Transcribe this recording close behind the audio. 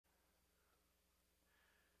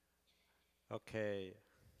Okay,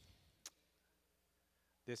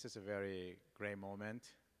 this is a very great moment.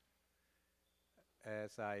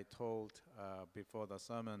 As I told before the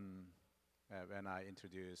sermon when I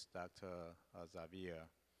introduced Dr. Xavier,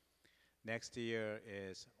 next year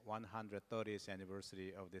is 130th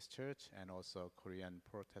anniversary of this church and also Korean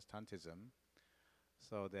Protestantism.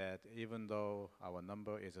 So that even though our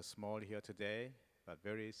number is small here today, but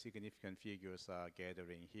very significant figures are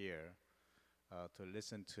gathering here to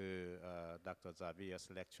listen to Dr. Xavier's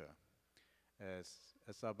lecture.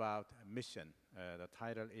 It's about mission. The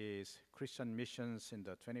title is Christian Missions in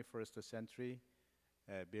the 21st Century,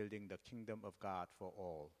 Building the Kingdom of God for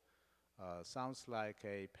All. Sounds like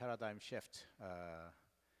a paradigm shift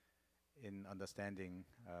in understanding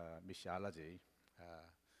missiology.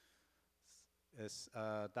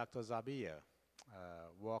 Dr. Xavier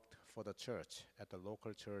worked for the church, at the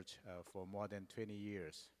local church for more than 20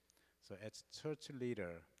 years. So as church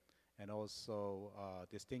leader and also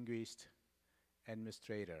distinguished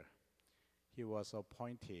administrator, he was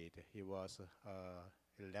appointed, he was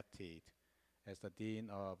elected as the Dean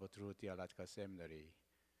of Theological Seminary,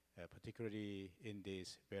 particularly in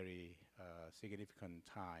this very significant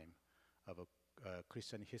time of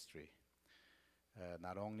Christian history,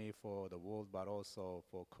 not only for the world but also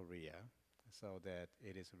for Korea, so that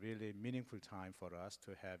it is really meaningful time for us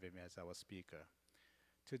to have him as our speaker.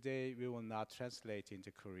 Today we will not translate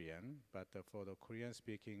into Korean, but for the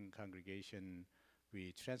Korean-speaking congregation,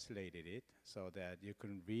 we translated it so that you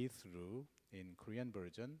can read through in Korean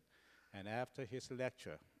version. And after his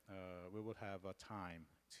lecture, we will have a time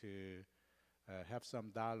to have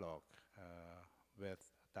some dialogue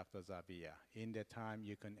with Dr. Xavier. In that time,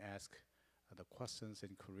 you can ask the questions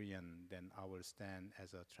in Korean, then I will stand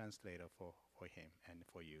as a translator for him and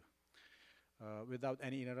for you. Without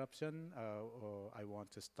any interruption, I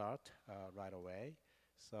want to start right away.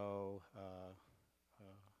 So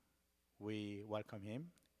we welcome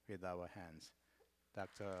him with our hands.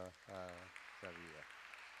 Dr. Xavier.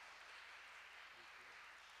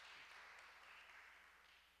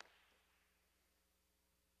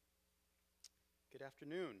 Good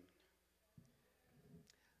afternoon.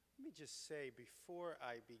 Let me just say before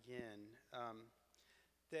I begin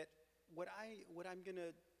that what I'm going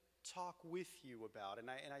to talk with you about, and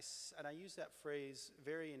I use that phrase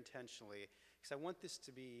very intentionally because I want this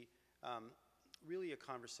to be really a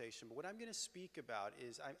conversation. But what I'm going to speak about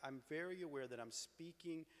is I'm very aware that I'm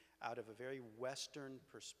speaking out of a very Western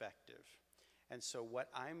perspective. And so what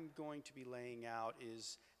I'm going to be laying out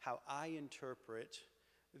is how I interpret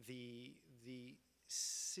the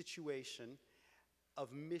situation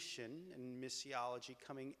of mission and missiology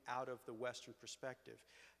coming out of the Western perspective.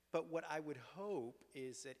 But what I would hope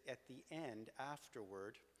is that at the end,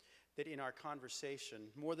 afterward, that in our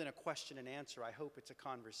conversation, more than a question and answer, I hope it's a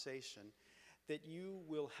conversation, that you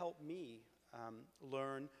will help me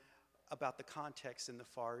learn about the context in the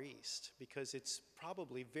Far East, because it's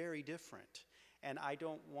probably very different. And I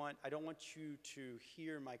don't want you to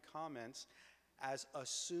hear my comments as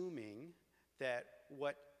assuming that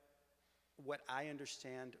what I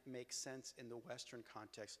understand makes sense in the Western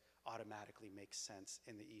context automatically makes sense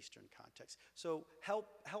in the Eastern context. So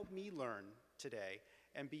help me learn today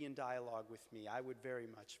and be in dialogue with me. I would very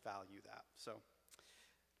much value that. So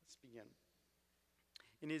let's begin.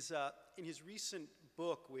 In his recent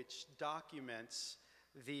book, which documents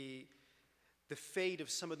the fate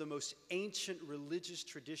of some of the most ancient religious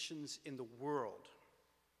traditions in the world,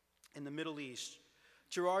 in the Middle East,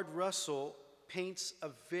 Gerard Russell paints a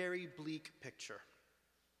very bleak picture.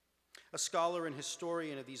 A scholar and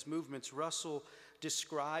historian of these movements, Russell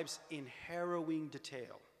describes in harrowing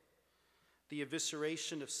detail the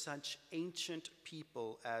evisceration of such ancient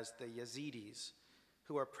people as the Yazidis,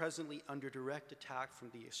 who are presently under direct attack from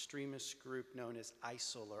the extremist group known as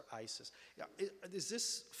ISIL or ISIS. Yeah, is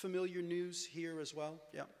this familiar news here as well?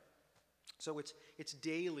 Yeah. So it's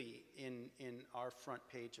daily in our front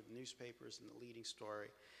page of newspapers and the leading story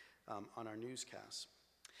on our newscasts.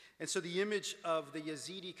 And so the image of the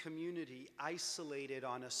Yazidi community isolated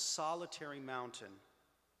on a solitary mountain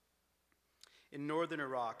in northern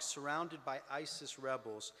Iraq, surrounded by ISIS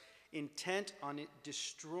rebels, intent on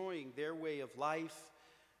destroying their way of life,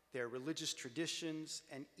 their religious traditions,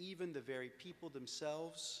 and even the very people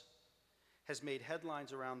themselves, has made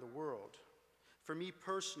headlines around the world. For me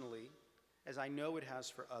personally, as I know it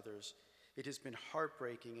has for others, it has been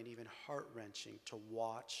heartbreaking and even heart-wrenching to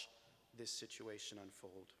watch this situation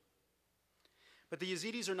unfold. But the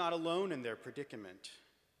Yazidis are not alone in their predicament,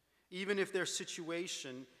 even if their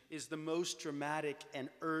situation is the most dramatic and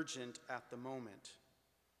urgent at the moment.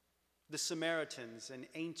 The Samaritans, an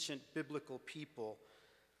ancient biblical people,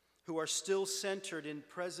 who are still centered in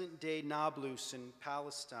present-day Nablus in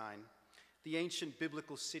Palestine, the ancient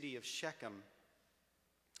biblical city of Shechem,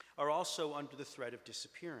 are also under the threat of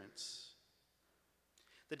disappearance.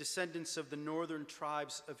 The descendants of the northern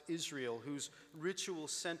tribes of Israel, whose ritual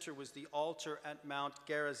center was the altar at Mount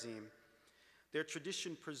Gerizim, their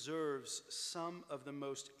tradition preserves some of the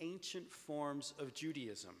most ancient forms of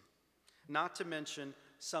Judaism, not to mention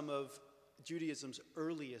some of Judaism's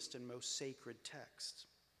earliest and most sacred texts.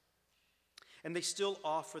 And they still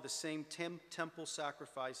offer the same temple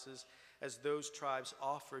sacrifices as those tribes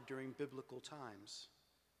offered during biblical times.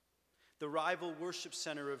 The rival worship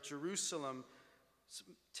center of Jerusalem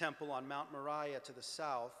temple on Mount Moriah to the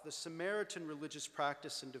south, the Samaritan religious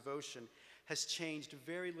practice and devotion has changed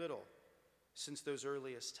very little since those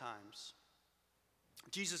earliest times.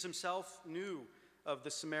 Jesus himself knew of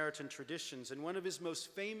the Samaritan traditions, and one of his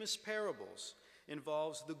most famous parables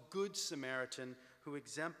involves the Good Samaritan who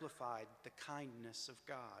exemplified the kindness of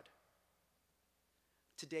God.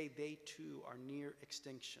 Today, they too are near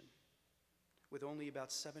extinction, with only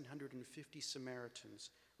about 750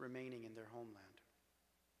 Samaritans remaining in their homeland.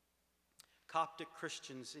 Coptic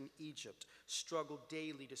Christians in Egypt struggle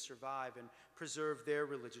daily to survive and preserve their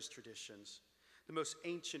religious traditions. The most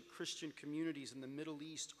ancient Christian communities in the Middle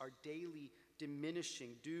East are daily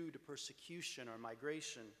diminishing due to persecution or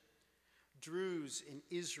migration. Druze in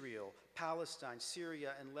Israel, Palestine,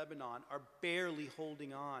 Syria, and Lebanon are barely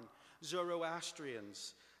holding on.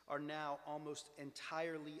 Zoroastrians are now almost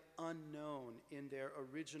entirely unknown in their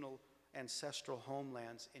original ancestral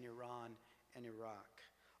homelands in Iran and Iraq.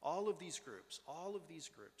 All of these groups,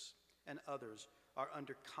 and others are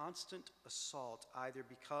under constant assault, either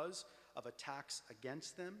because of attacks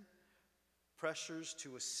against them, pressures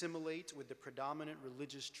to assimilate with the predominant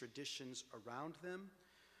religious traditions around them,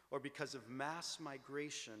 or because of mass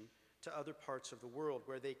migration to other parts of the world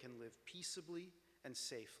where they can live peaceably and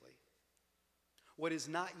safely. What is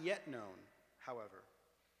not yet known, however,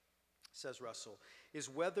 says Russell, is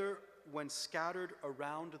whether when scattered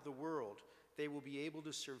around the world, they will be able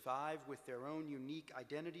to survive with their own unique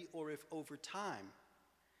identity, or if over time,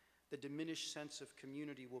 the diminished sense of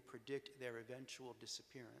community will predict their eventual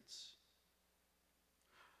disappearance.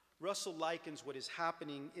 Russell likens what is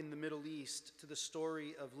happening in the Middle East to the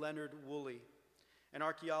story of Leonard Woolley, an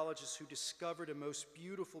archaeologist who discovered a most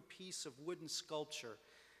beautiful piece of wooden sculpture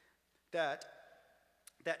that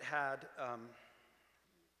had,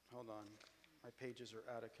 hold on, my pages are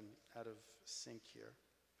out of sync here.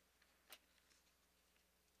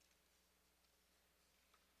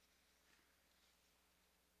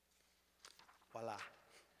 Voila.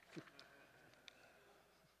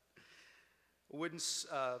 A wooden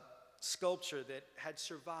sculpture that had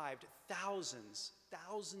survived thousands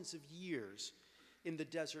of years in the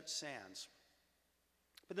desert sands.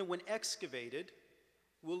 But then when excavated,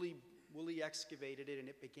 Woolley excavated it and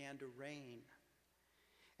it began to rain.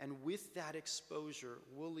 And with that exposure,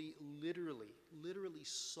 Woolley literally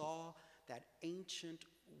saw that ancient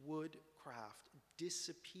wood craft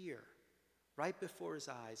disappear right before his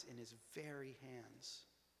eyes in his very hands.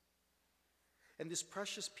 And this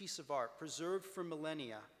precious piece of art, preserved for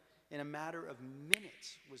millennia, in a matter of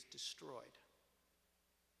minutes was destroyed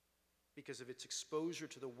because of its exposure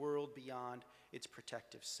to the world beyond its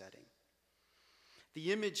protective setting.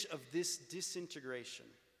 The image of this disintegration,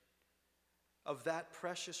 of that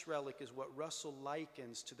precious relic, is what Russell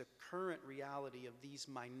likens to the current reality of these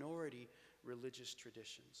minority religious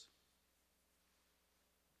traditions.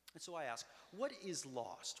 And so I ask, what is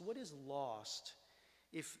lost? What is lost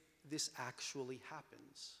if this actually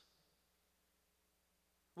happens?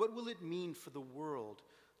 What will it mean for the world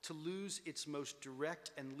to lose its most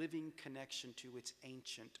direct and living connection to its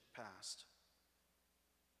ancient past?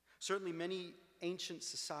 Certainly many ancient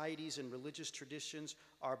societies and religious traditions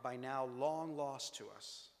are by now long lost to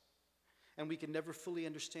us, and we can never fully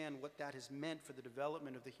understand what that has meant for the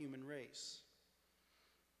development of the human race.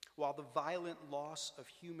 While the violent loss of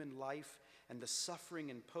human life and the suffering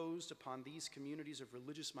imposed upon these communities of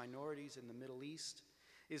religious minorities in the Middle East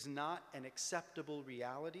is not an acceptable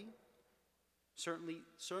reality, certainly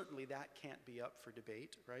that can't be up for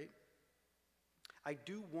debate, right? I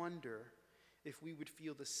do wonder if we would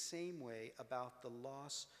feel the same way about the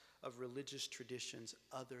loss of religious traditions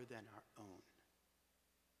other than our own.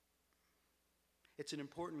 It's an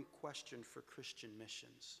important question for Christian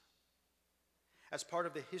missions. As part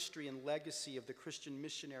of the history and legacy of the Christian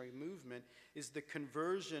missionary movement is the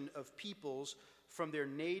conversion of peoples from their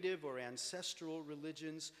native or ancestral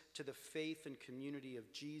religions to the faith and community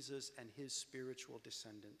of Jesus and his spiritual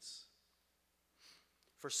descendants.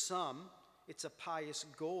 For some, it's a pious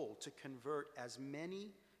goal to convert as many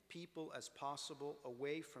people as possible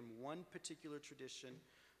away from one particular tradition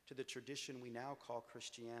to the tradition we now call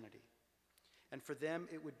Christianity. And for them,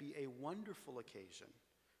 it would be a wonderful occasion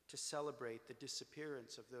to celebrate the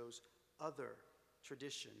disappearance of those other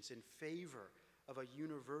traditions in favor of a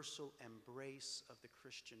universal embrace of the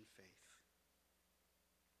Christian faith.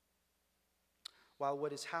 While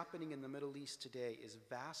what is happening in the Middle East today is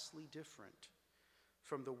vastly different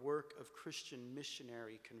from the work of Christian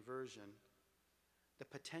missionary conversion, the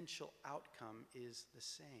potential outcome is the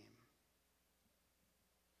same.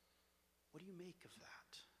 What do you make of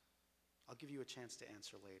that? I'll give you a chance to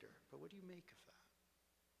answer later, but what do you make of that?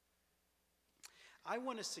 I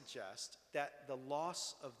want to suggest that the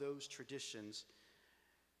loss of those traditions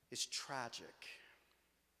is tragic.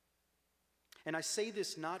 And I say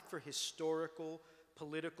this not for historical,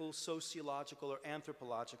 political, sociological, or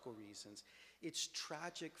anthropological reasons. It's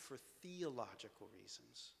tragic for theological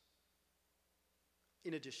reasons,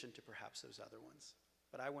 in addition to perhaps those other ones.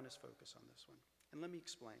 But I want to focus on this one. And let me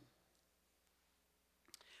explain.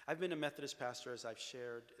 I've been a Methodist pastor, as I've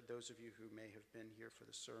shared, those of you who may have been here for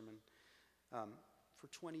the sermon, for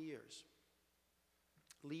 20 years,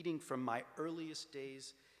 leading from my earliest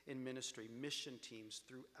days in ministry mission teams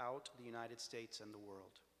throughout the United States and the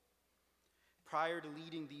world. Prior to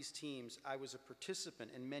leading these teams, I was a participant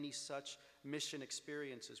in many such mission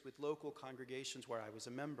experiences with local congregations where I was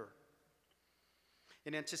a member.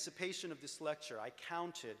 In anticipation of this lecture, I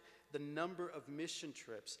counted the number of mission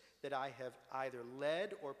trips that I have either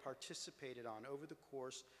led or participated on over the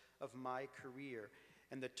course of my career,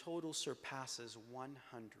 and the total surpasses 100.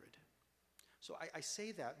 So I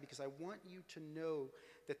say that because I want you to know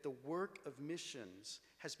that the work of missions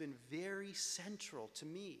has been very central to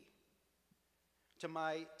me, to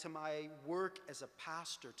my work as a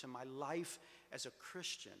pastor, to my life as a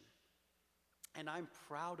Christian. And I'm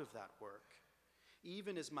proud of that work,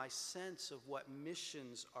 even as my sense of what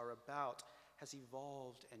missions are about has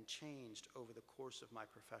evolved and changed over the course of my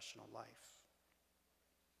professional life.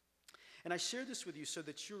 And I share this with you so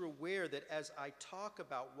that you're aware that as I talk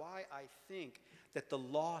about why I think that the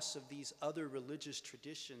loss of these other religious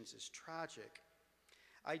traditions is tragic,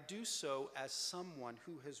 I do so as someone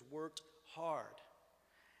who has worked hard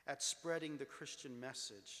at spreading the Christian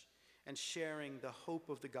message and sharing the hope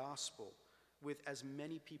of the gospel with as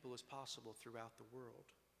many people as possible throughout the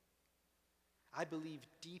world. I believe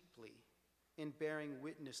deeply in bearing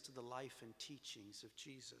witness to the life and teachings of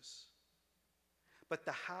Jesus. But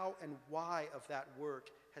the how and why of that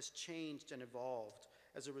work has changed and evolved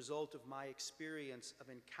as a result of my experience of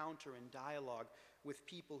encounter and dialogue with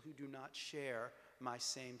people who do not share my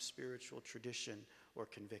same spiritual tradition or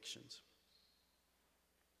convictions.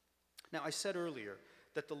 Now, I said earlier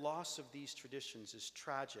that the loss of these traditions is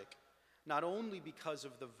tragic, not only because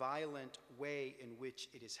of the violent way in which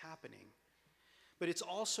it is happening, but it's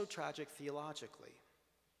also tragic theologically.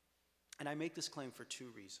 And I make this claim for two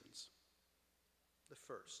reasons. The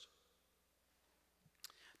first,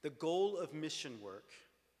 the goal of mission work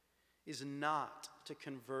is not to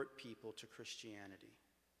convert people to Christianity.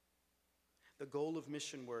 The goal of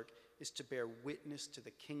mission work is to bear witness to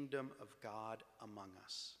the kingdom of God among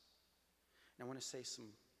us. And I want to say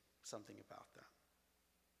something about that.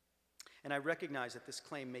 And I recognize that this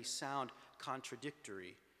claim may sound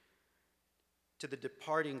contradictory to the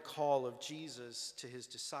departing call of Jesus to his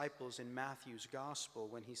disciples in Matthew's gospel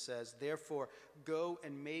when he says, "Therefore, go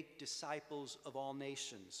and make disciples of all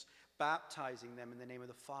nations, baptizing them in the name of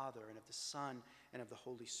the Father and of the Son and of the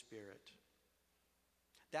Holy Spirit."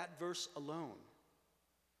 That verse alone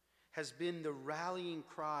has been the rallying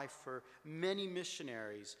cry for many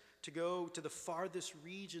missionaries to go to the farthest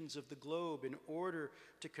regions of the globe in order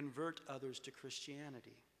to convert others to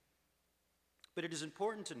Christianity. But it is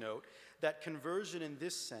important to note that conversion in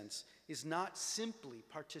this sense is not simply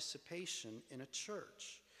participation in a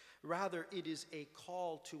church. Rather, it is a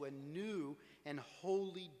call to a new and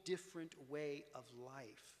wholly different way of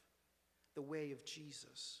life, the way of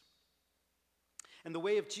Jesus. And the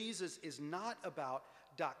way of Jesus is not about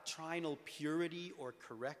doctrinal purity or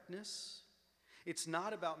correctness. It's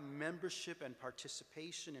not about membership and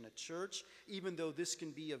participation in a church, even though this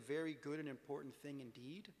can be a very good and important thing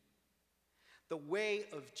indeed. The way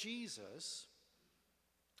of Jesus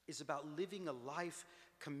is about living a life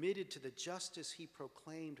committed to the justice he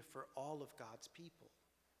proclaimed for all of God's people.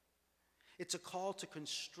 It's a call to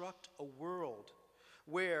construct a world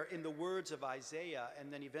where, in the words of Isaiah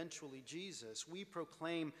and then eventually Jesus, we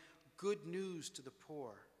proclaim good news to the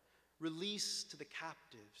poor, release to the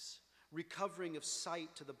captives, recovering of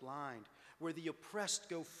sight to the blind, where the oppressed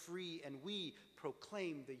go free and we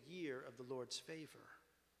proclaim the year of the Lord's favor.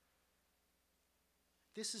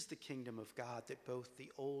 This is the kingdom of God that both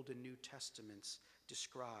the Old and New Testaments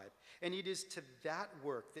describe. And it is to that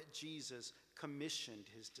work that Jesus commissioned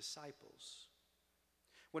his disciples.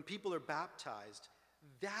 When people are baptized,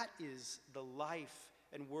 that is the life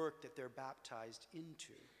and work that they're baptized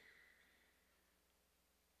into.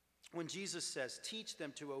 When Jesus says, teach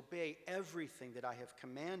them to obey everything that I have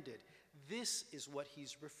commanded, this is what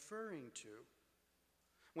he's referring to.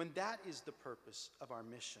 When that is the purpose of our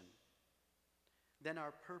mission, then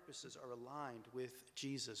our purposes are aligned with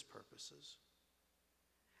Jesus' purposes.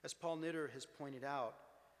 As Paul Knitter has pointed out,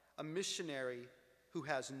 a missionary who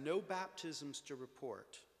has no baptisms to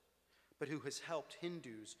report, but who has helped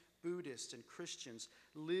Hindus, Buddhists, and Christians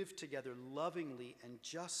live together lovingly and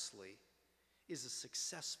justly, is a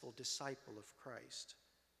successful disciple of Christ.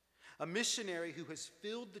 A missionary who has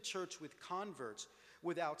filled the church with converts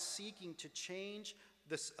without seeking to change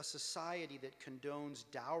a society that condones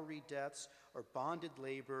dowry debts or bonded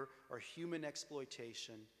labor or human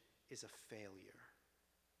exploitation is a failure.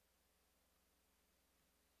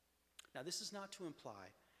 Now, this is not to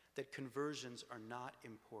imply that conversions are not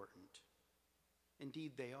important.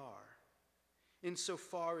 Indeed, they are,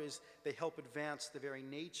 insofar as they help advance the very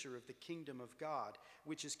nature of the kingdom of God,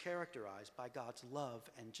 which is characterized by God's love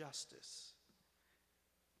and justice.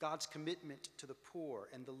 God's commitment to the poor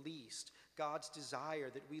and the least, God's desire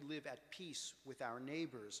that we live at peace with our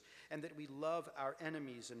neighbors, and that we love our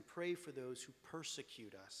enemies and pray for those who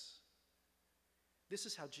persecute us. This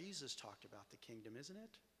is how Jesus talked about the kingdom, isn't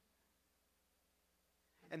it?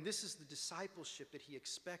 And this is the discipleship that he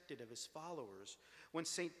expected of his followers. When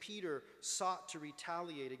St. Peter sought to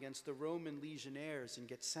retaliate against the Roman legionnaires in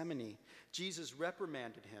Gethsemane, Jesus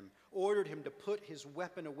reprimanded him, ordered him to put his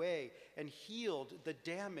weapon away, and healed the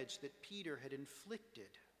damage that Peter had inflicted.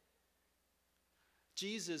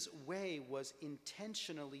 Jesus' way was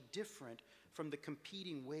intentionally different from the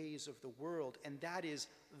competing ways of the world, and that is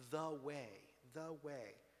the way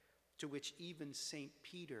to which even St.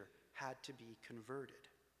 Peter had to be converted.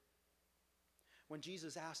 When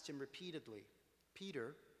Jesus asked him repeatedly,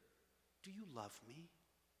 Peter, do you love me?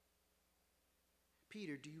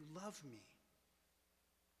 Peter, do you love me?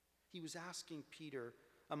 He was asking Peter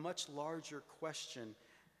a much larger question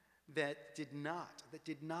that did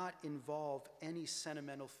not involve any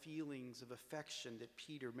sentimental feelings of affection that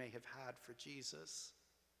Peter may have had for Jesus.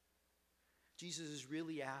 Jesus is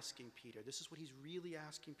really asking Peter, this is what he's really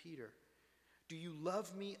asking Peter, do you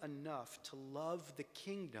love me enough to love the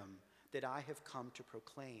kingdom that I have come to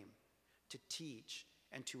proclaim, to teach,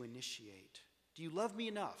 and to initiate? Do you love me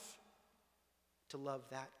enough to love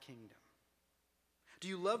that kingdom? Do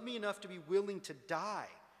you love me enough to be willing to die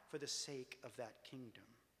for the sake of that kingdom?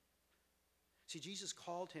 See, Jesus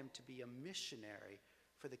called him to be a missionary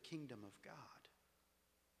for the kingdom of God.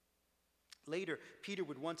 Later, Peter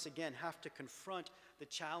would once again have to confront the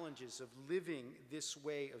challenges of living this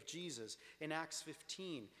way of Jesus. In Acts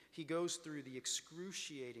 15, he goes through the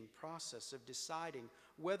excruciating process of deciding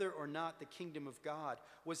whether or not the kingdom of God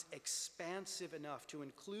was expansive enough to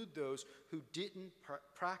include those who didn't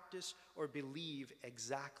practice or believe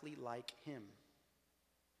exactly like him.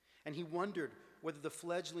 And he wondered whether the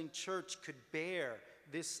fledgling church could bear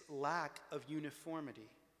this lack of uniformity.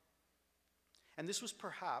 And this was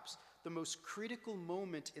perhaps the most critical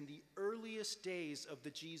moment in the earliest days of the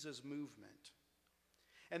Jesus movement.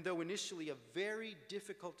 And though initially a very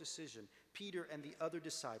difficult decision, Peter and the other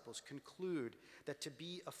disciples conclude that to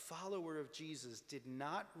be a follower of Jesus did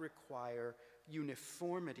not require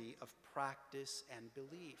uniformity of practice and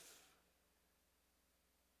belief.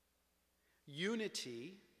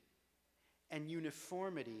 Unity and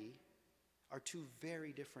uniformity are two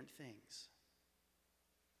very different things.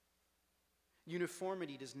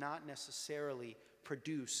 Uniformity does not necessarily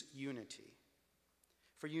produce unity,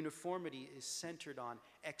 for uniformity is centered on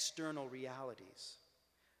external realities.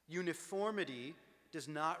 Uniformity does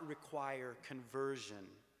not require conversion.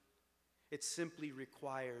 It simply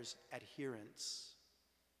requires adherence.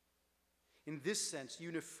 In this sense,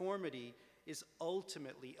 uniformity is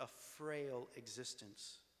ultimately a frail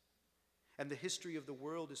existence. And the history of the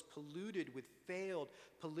world is polluted with failed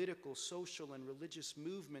political, social, and religious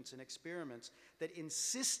movements and experiments that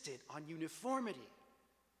insisted on uniformity.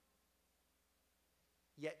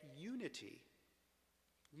 Yet unity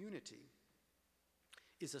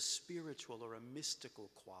is a spiritual or a mystical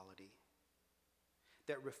quality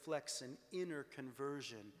that reflects an inner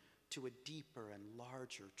conversion to a deeper and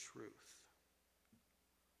larger truth.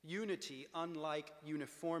 Unity, unlike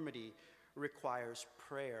uniformity, requires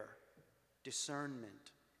prayer,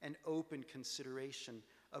 discernment, and open consideration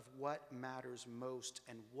of what matters most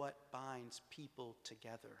and what binds people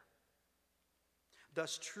together.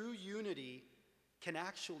 Thus, true unity can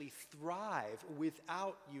actually thrive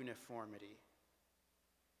without uniformity.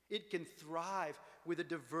 It can thrive with a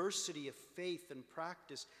diversity of faith and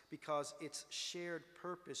practice because its shared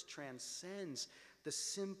purpose transcends the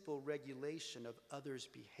simple regulation of others'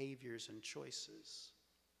 behaviors and choices.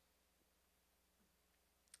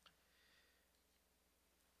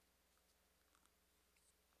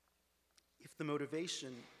 If the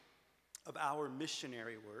motivation of our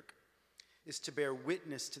missionary work is to bear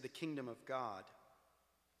witness to the kingdom of God,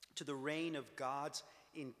 to the reign of God's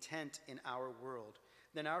intent in our world,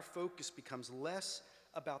 then our focus becomes less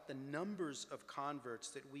about the numbers of converts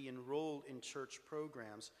that we enroll in church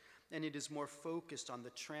programs, and it is more focused on the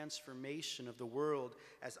transformation of the world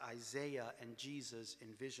as Isaiah and Jesus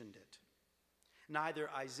envisioned it. Neither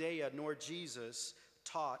Isaiah nor Jesus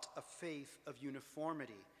taught a faith of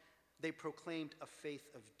uniformity. They proclaimed a faith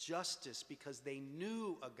of justice because they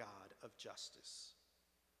knew a God of justice.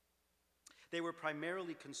 They were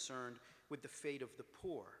primarily concerned with the fate of the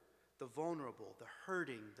poor, the vulnerable, the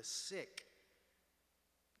hurting, the sick.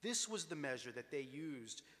 This was the measure that they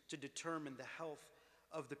used to determine the health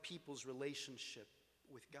of the people's relationship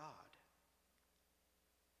with God.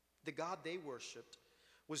 The God they worshiped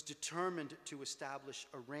was determined to establish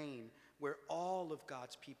a reign where all of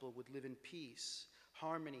God's people would live in peace,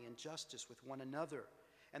 harmony, and justice with one another.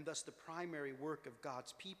 And thus the primary work of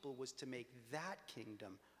God's people was to make that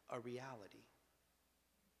kingdom a reality.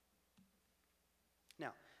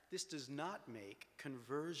 Now, this does not make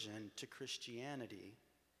conversion to Christianity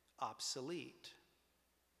obsolete,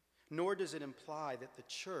 nor does it imply that the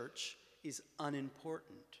church is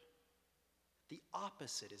unimportant. The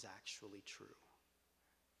opposite is actually true.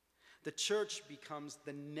 The church becomes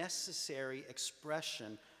the necessary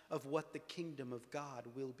expression of what the kingdom of God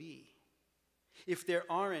will be. If there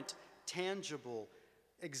aren't tangible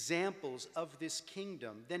examples of this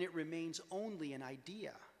kingdom, then it remains only an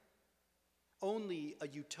idea, only a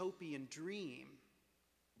utopian dream.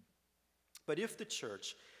 But if the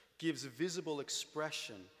church gives visible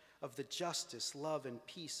expression of the justice, love, and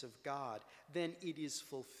peace of God, then it is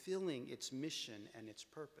fulfilling its mission and its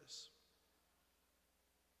purpose.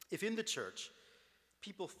 If in the church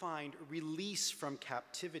people find release from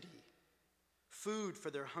captivity, food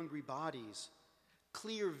for their hungry bodies,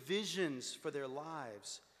 clear visions for their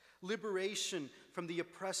lives, liberation from the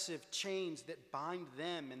oppressive chains that bind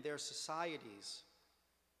them and their societies,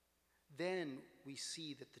 then we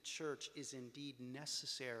see that the church is indeed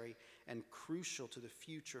necessary and crucial to the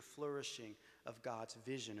future flourishing of God's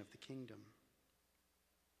vision of the kingdom.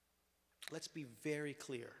 Let's be very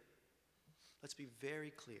clear. Let's be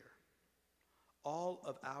very clear. All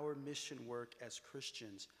of our mission work as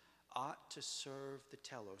Christians ought to serve the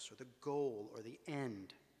telos, or the goal, or the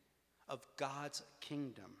end of God's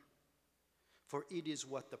kingdom. For it is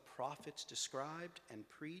what the prophets described and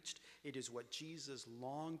preached. It is what Jesus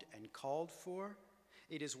longed and called for.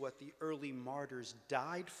 It is what the early martyrs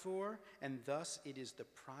died for, and thus it is the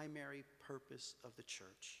primary purpose of the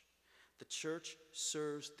church. The church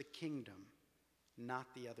serves the kingdom, not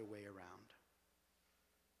the other way around.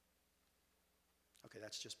 Okay,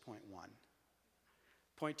 that's just point one.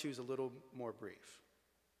 Point two is a little more brief.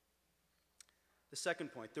 The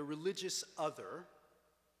second point, the religious other,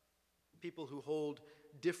 people who hold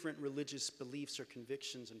different religious beliefs or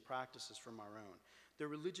convictions and practices from our own. The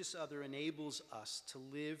religious other enables us to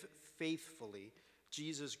live faithfully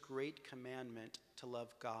Jesus' great commandment to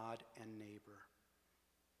love God and neighbor.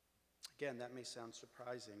 Again, that may sound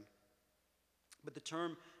surprising, but the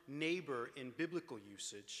term neighbor in biblical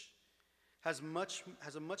usage has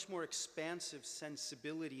a much more expansive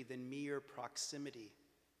sensibility than mere proximity.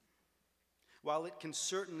 While it can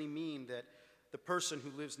certainly mean that the person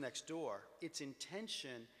who lives next door, its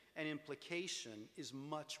intention and implication is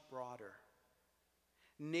much broader.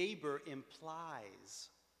 Neighbor implies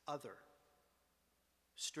other,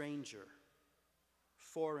 stranger,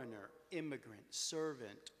 foreigner, immigrant,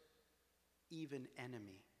 servant, even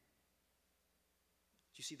enemy.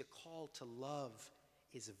 You see, the call to love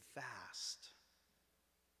is vast.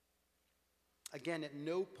 Again, at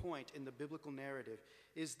no point in the biblical narrative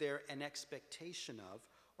is there an expectation of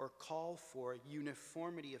or call for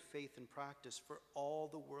uniformity of faith and practice for all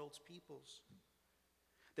the world's peoples.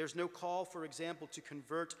 There's no call, for example, to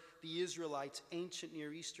convert the Israelites' ancient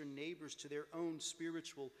Near Eastern neighbors to their own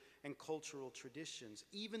spiritual and cultural traditions.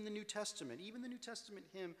 Even the New Testament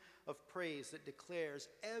hymn of praise that declares,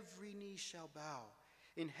 every knee shall bow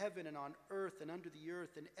in heaven and on earth and under the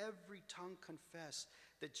earth, and every tongue confess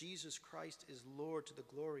that Jesus Christ is Lord to the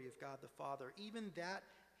glory of God the Father. Even that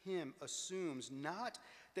hymn assumes not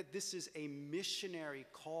that this is a missionary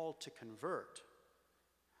call to convert,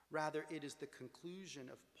 Rather, it is the conclusion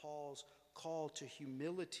of Paul's call to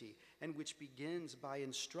humility, and which begins by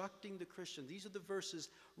instructing the Christian. These are the verses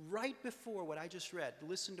right before what I just read.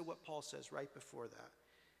 Listen to what Paul says right before that.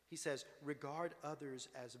 He says, regard others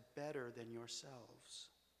as better than yourselves.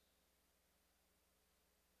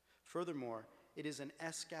 Furthermore, it is an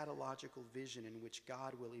eschatological vision in which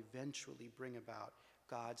God will eventually bring about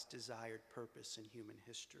God's desired purpose in human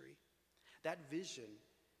history. That vision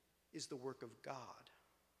is the work of God.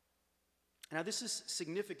 Now, this is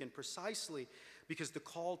significant precisely because the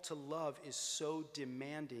call to love is so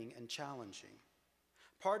demanding and challenging.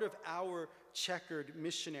 Part of our checkered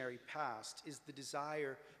missionary past is the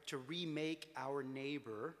desire to remake our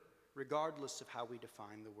neighbor, regardless of how we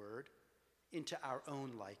define the word, into our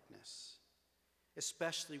own likeness,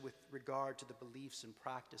 especially with regard to the beliefs and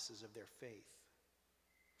practices of their faith.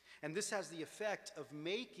 And this has the effect of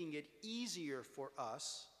making it easier for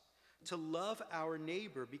us to love our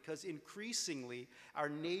neighbor because increasingly our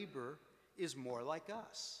neighbor is more like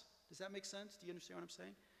us. Does that make sense? Do you understand what I'm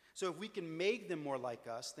saying? So if we can make them more like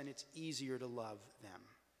us, then it's easier to love them.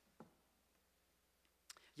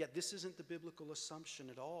 Yet this isn't the biblical assumption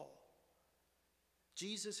at all.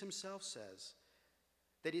 Jesus himself says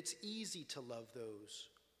that it's easy to love those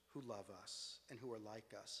who love us and who are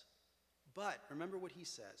like us. But remember what he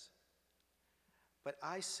says. But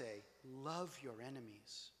I say, love your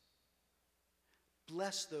enemies.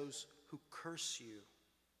 Bless those who curse you.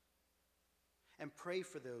 And pray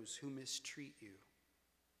for those who mistreat you.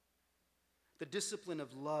 The discipline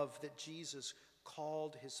of love that Jesus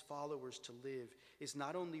called his followers to live is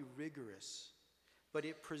not only rigorous, but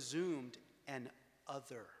it presumed an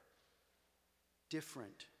other,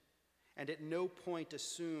 different, and at no point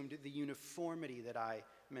assumed the uniformity that I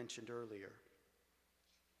mentioned earlier.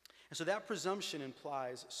 And so that presumption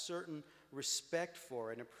implies certain respect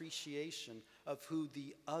for and appreciation of who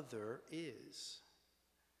the other is.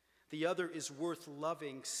 The other is worth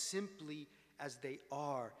loving simply as they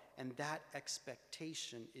are, and that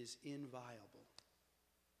expectation is inviolable.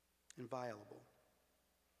 Inviolable.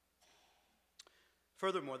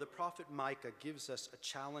 Furthermore, the prophet Micah gives us a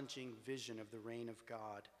challenging vision of the reign of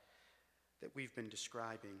God that we've been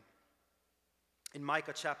describing. In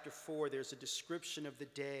Micah chapter 4, there's a description of the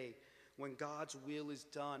day when God's will is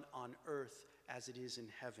done on earth as it is in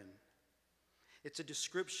heaven. It's a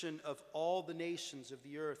description of all the nations of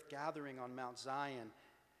the earth gathering on Mount Zion.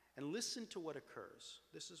 And listen to what occurs.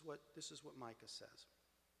 This is what Micah says.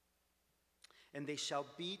 And they shall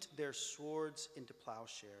beat their swords into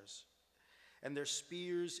plowshares, and their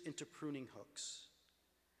spears into pruning hooks.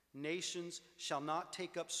 Nations shall not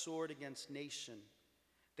take up sword against nation.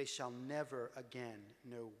 They shall never again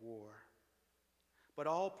know war. But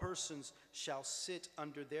all persons shall sit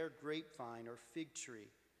under their grapevine or fig tree,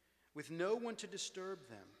 with no one to disturb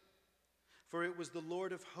them. For it was the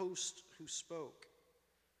Lord of hosts who spoke.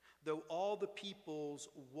 Though all the peoples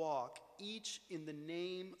walk, each in the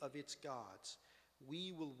name of its gods,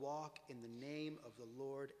 we will walk in the name of the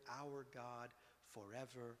Lord our God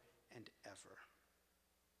forever and ever.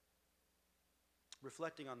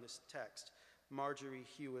 Reflecting on this text, Marjorie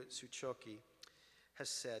Hewitt Suchoki has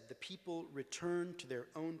said, the people return to their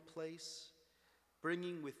own place,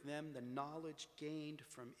 bringing with them the knowledge gained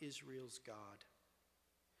from Israel's God.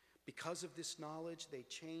 Because of this knowledge, they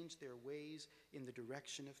change their ways in the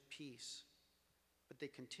direction of peace, but they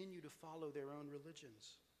continue to follow their own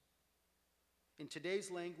religions. In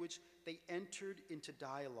today's language, they entered into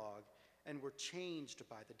dialogue and were changed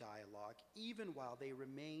by the dialogue, even while they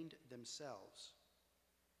remained themselves.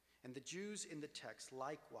 And the Jews in the text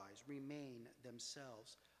likewise remain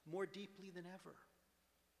themselves more deeply than ever.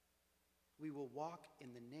 We will walk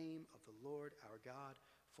in the name of the Lord our God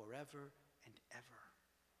forever and ever.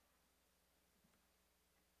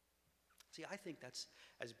 See, I think that's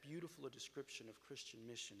as beautiful a description of Christian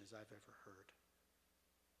mission as I've ever heard.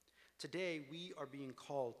 Today, we are being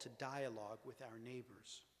called to dialogue with our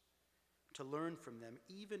neighbors, to learn from them,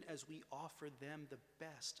 even as we offer them the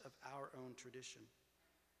best of our own tradition.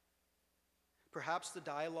 Perhaps the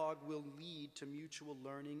dialogue will lead to mutual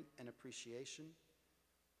learning and appreciation.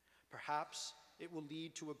 Perhaps it will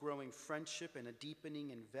lead to a growing friendship and a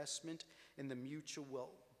deepening investment in the mutual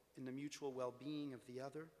well-being of the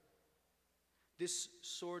other. This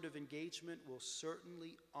sort of engagement will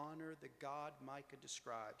certainly honor the God Micah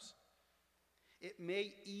describes. It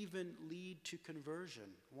may even lead to conversion,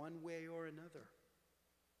 one way or another.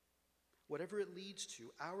 Whatever it leads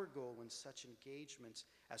to, our goal in such engagements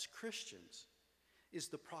as Christians is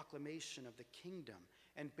the proclamation of the kingdom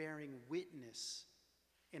and bearing witness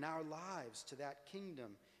in our lives to that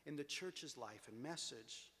kingdom in the church's life and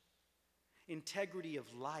message. integrity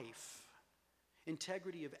of life,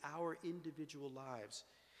 integrity of our individual lives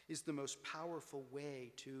is the most powerful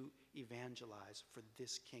way to evangelize for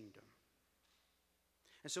this kingdom.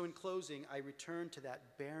 And so in closing, I return to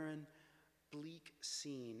that barren, bleak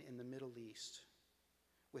scene in the Middle East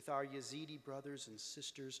with our Yazidi brothers and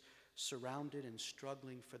sisters surrounded and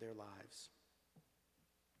struggling for their lives.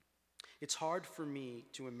 It's hard for me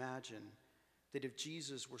to imagine that if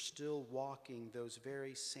Jesus were still walking those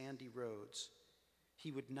very sandy roads,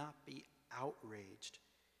 he would not be outraged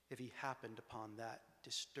if he happened upon that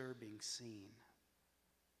disturbing scene.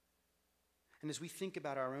 And as we think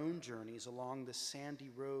about our own journeys along the sandy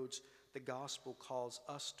roads the gospel calls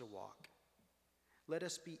us to walk, let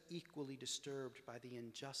us be equally disturbed by the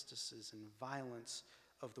injustices and violence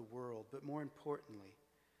of the world. But more importantly,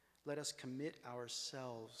 let us commit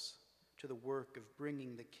ourselves to the work of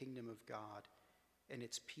bringing the kingdom of God and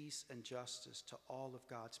its peace and justice to all of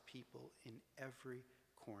God's people in every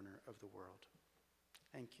corner of the world.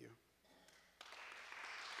 Thank you.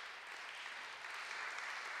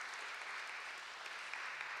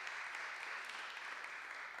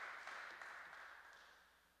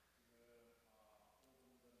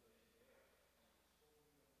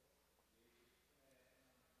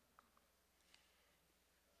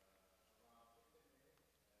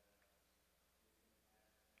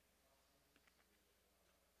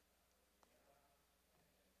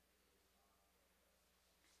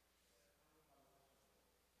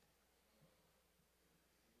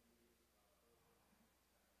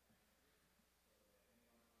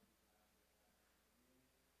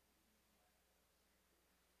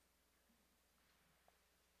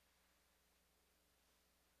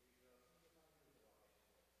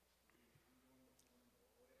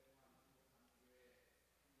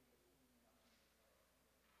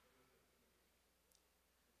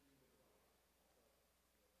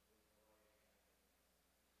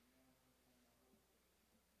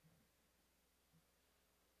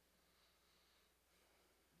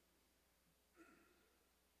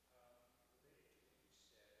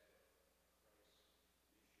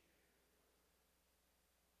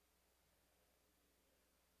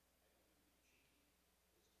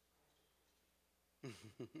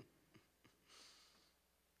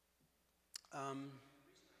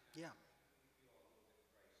 Yeah.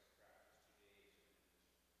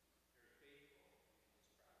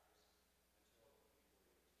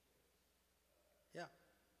 Yeah.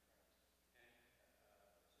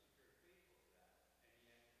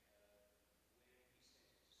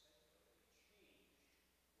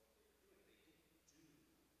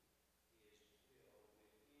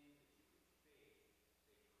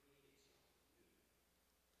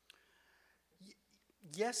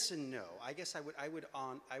 Yes and no. I guess I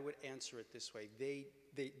would answer it this way.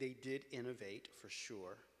 They did innovate for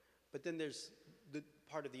sure, but then there's the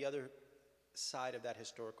part of the other side of that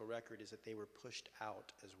historical record is that they were pushed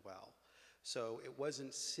out as well. So it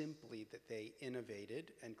wasn't simply that they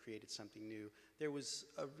innovated and created something new. There was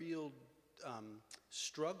a real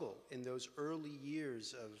struggle in those early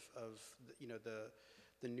years of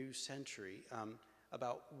the new century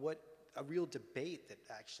about a real debate that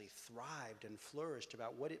actually thrived and flourished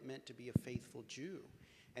about what it meant to be a faithful Jew.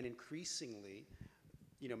 And increasingly,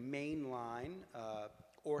 mainline,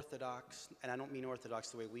 Orthodox, and I don't mean Orthodox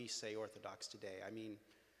the way we say Orthodox today. I mean,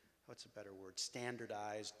 what's a better word?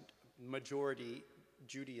 Standardized majority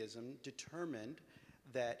Judaism determined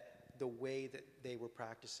that the way that they were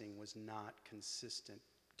practicing was not consistent.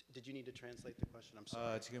 Did you need to translate the question? I'm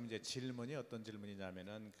sorry. 지금 이제 질문이 어떤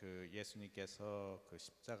질문이냐면은 그 예수님께서 그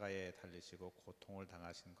십자가에 달리시고 고통을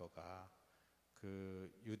당하신 거가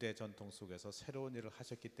그 유대 전통 속에서 새로운 일을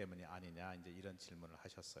하셨기 때문이 아니냐 이제 이런 질문을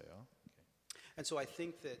하셨어요. And so I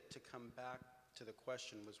think that to come back to the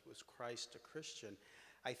question, was Christ a Christian?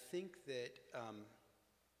 I think that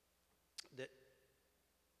that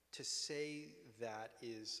to say that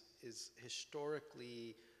is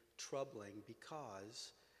historically troubling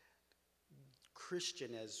because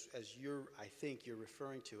Christian, as I think you're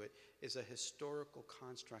referring to it, is a historical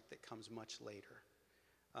construct that comes much later.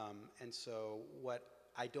 And so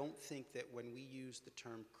I don't think that when we use the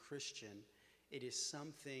term Christian, it is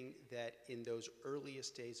something that in those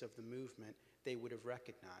earliest days of the movement, they would have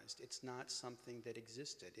recognized. It's not something that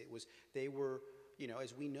existed. They were,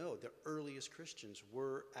 as we know, the earliest Christians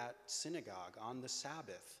were at synagogue on the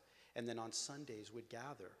Sabbath, and then on Sundays would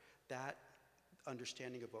gather. That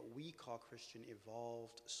understanding of what we call Christian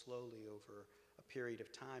evolved slowly over a period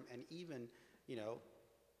of time, and even, a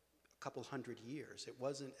couple hundred years. It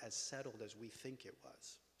wasn't as settled as we think it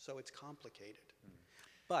was. So it's complicated.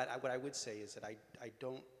 But what I would say is that I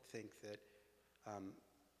don't think that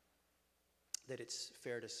that it's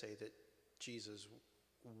fair to say that Jesus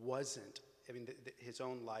wasn't, I mean, his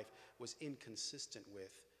own life was inconsistent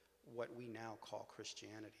with what we now call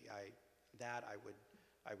Christianity. I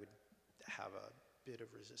would have a bit of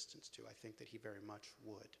resistance to. I think that he very much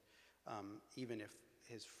would, even if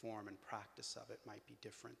his form and practice of it might be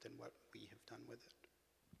different than what we have done with it.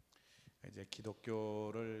 이제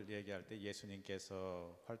기독교를 얘기할 때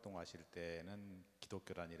예수님께서 활동하실 때는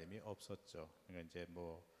기독교라는 이름이 없었죠. 그러니까 이제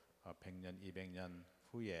뭐 100년, 200년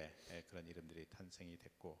후에 그런 이름들이 탄생이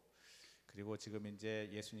됐고, 그리고 지금 이제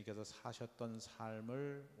예수님께서 사셨던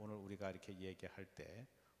삶을 오늘 우리가 이렇게 얘기할 때,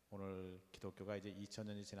 오늘 기독교가 이제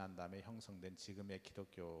 2000년이 지난 다음에 형성된 지금의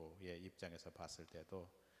기독교의 입장에서 봤을 때도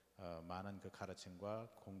많은 그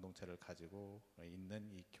가르침과 공동체를 가지고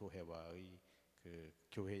있는 이 교회와의 그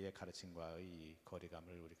교회의 가르침과의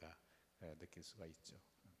거리감을 우리가 느낄 수가 있죠.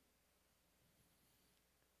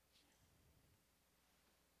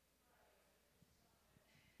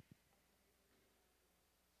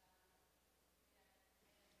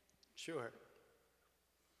 Sure.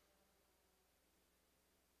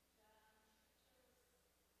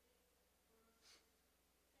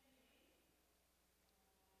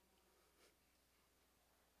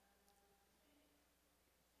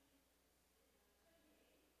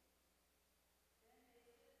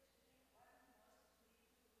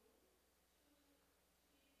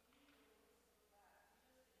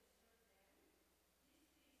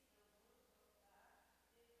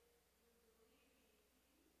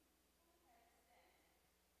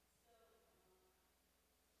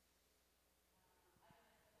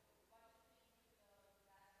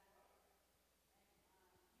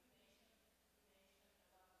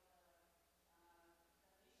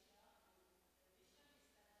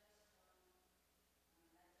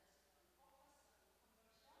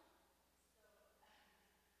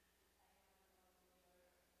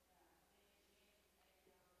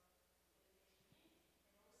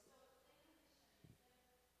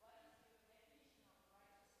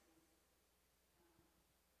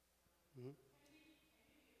 Mm-hmm.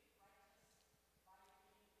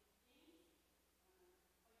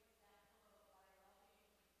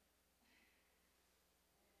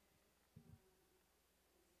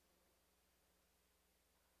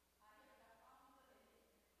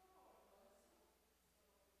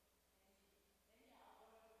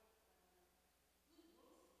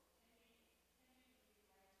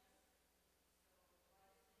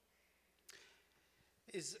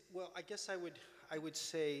 Well, I guess I would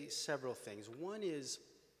say several things. One is,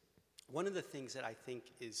 one of the things that I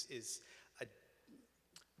think is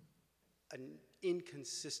an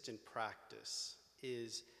inconsistent practice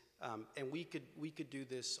is, and we could do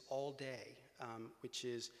this all day, which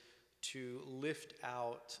is to lift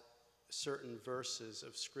out certain verses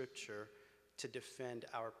of Scripture to defend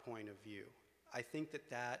our point of view. I think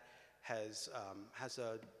that has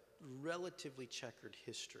a relatively checkered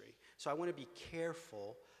history. So I want to be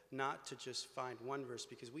careful not to just find one verse,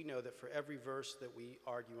 because we know that for every verse that we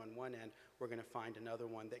argue on one end, we're going to find another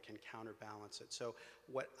one that can counterbalance it. So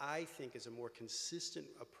what I think is a more consistent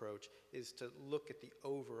approach is to look at the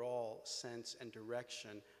overall sense and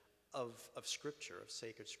direction of Scripture, of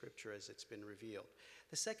sacred Scripture as it's been revealed.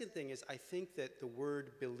 The second thing is, I think that the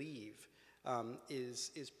word believe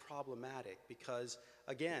is problematic because,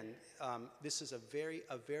 again, this is a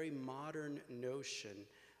very modern notion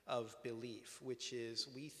of belief, which is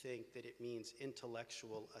we think that it means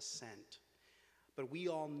intellectual assent. But we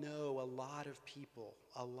all know a lot of people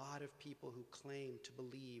who claim to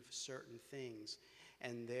believe certain things,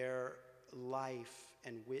 and their life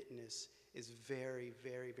and witness is very,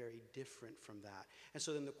 very, very different from that. And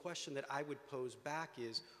so then the question that I would pose back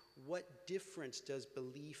is, what difference does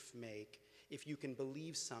belief make if you can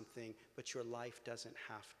believe something, but your life doesn't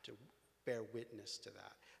have to bear witness to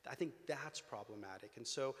that? I think that's problematic. And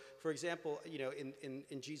so, for example,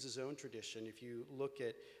 in Jesus' own tradition, if you look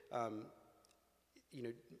at,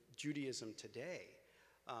 Judaism today,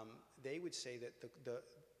 they would say that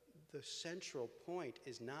the central point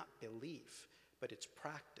is not belief, but it's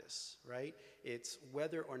practice, right? It's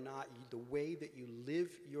whether or not the way that you live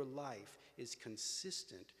your life is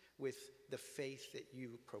consistent with the faith that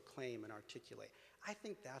you proclaim and articulate. I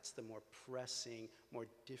think that's the more pressing, more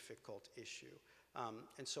difficult issue.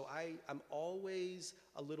 And so I'm always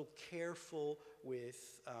a little careful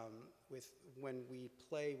with when we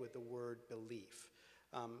play with the word belief,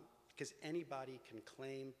 because anybody can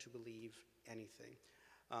claim to believe anything.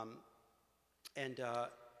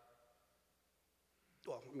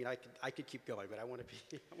 Well, I mean, I could keep going, but I want to be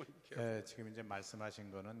careful. 지금 이제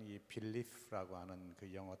말씀하신 거는 이 belief라고 하는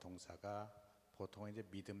그 영어 동사가 보통 이제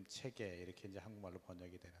믿음, 체계 이렇게 이제 한국말로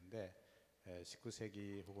번역이 되는데,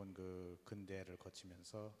 19세기 혹은 그 근대를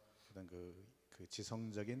거치면서 어떤 그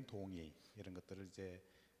지성적인 동의 이런 것들을 이제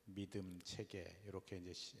믿음, 체계 이렇게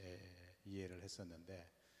이제 이해를 했었는데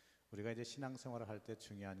우리가 이제 신앙생활을 할 때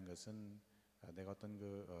중요한 것은 내가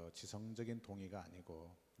어떤 지성적인 동의가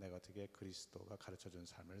아니고 내가 어떻게 그리스도가 가르쳐준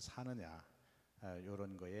삶을 사느냐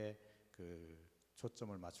이런 거에 그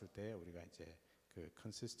초점을 맞출 때 우리가 이제 그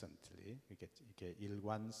consistently 이렇게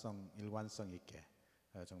일관성 있게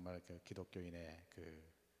정말 그 기독교인의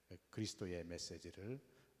그 그리스도의 메시지를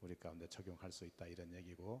우리 가운데 적용할 수 있다 이런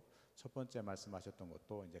얘기고 첫 번째 말씀하셨던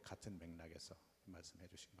것도 이제 같은 맥락에서 말씀해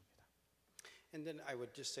주신 겁니다. And then I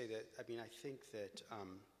would just say that, I mean, I think that,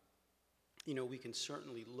 you know, we can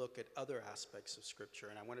certainly look at other aspects of Scripture,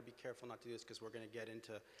 and I want to be careful not to do this because we're going to get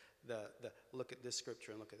into the look at this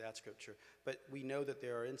Scripture and look at that Scripture. But we know that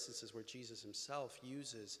there are instances where Jesus himself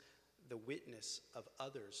uses the witness of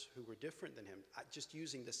others who were different than him, just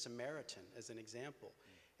using the Samaritan as an example.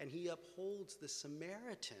 And he upholds the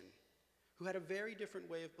Samaritan, who had a very different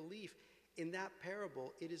way of belief. In that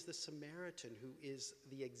parable, it is the Samaritan who is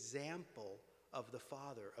the example of the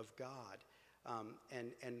Father, of God,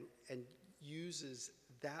 and uses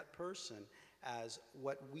that person as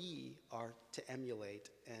what we are to emulate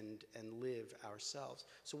and live ourselves.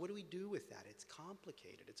 So what do we do with that? It's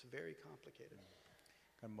complicated. It's very complicated.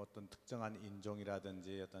 그러니까 뭐 어떤 특정한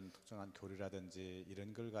인종이라든지 어떤 특정한 교리라든지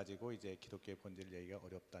이런 걸 가지고 이제 기독교의 본질을 얘기가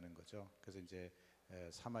어렵다는 거죠. 그래서 이제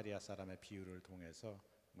사마리아 사람의 비유를 통해서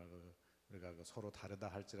우리가 서로 다르다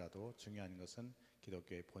할지라도 중요한 것은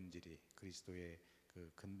기독교의 본질이 그리스도의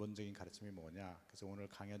그 근본적인 가르침이 뭐냐. 그래서 오늘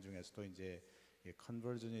강연 중에서도 이제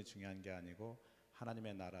컨버전이 중요한 게 아니고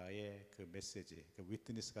하나님의 나라의 그 메시지, 그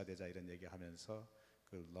위트니스가 되자 이런 얘기하면서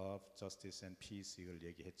그 love, justice and peace 이걸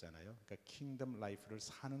얘기했잖아요. 그러니까 킹덤 라이프를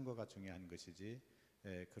사는 거가 중요한 것이지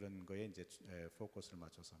그런 거에 이제 포커스를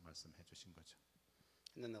맞춰서 말씀해 주신 거죠.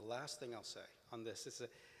 And then the last thing I'll say on this is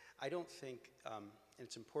that I don't think, and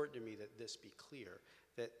it's important to me that this be clear,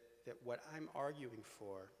 that what I'm arguing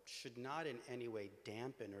for should not in any way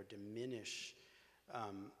dampen or diminish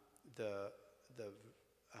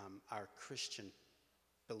our Christian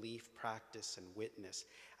belief, practice, and witness.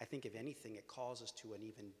 I think if anything, it calls us to an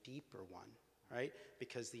even deeper one, right?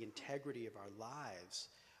 Because the integrity of our lives,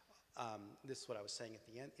 this is what I was saying at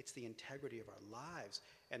the end, it's the integrity of our lives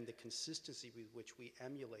and the consistency with which we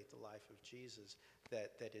emulate the life of Jesus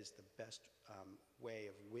that is the best way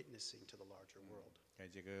of witnessing to the larger world.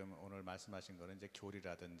 그러니까 지금 오늘 말씀하신 거는 이제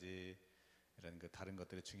교리라든지 이런 그 다른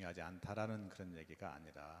것들이 중요하지 않다라는 그런 얘기가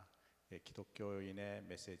아니라 기독교인의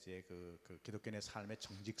메시지의 그 기독교인의 삶의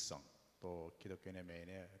정직성 또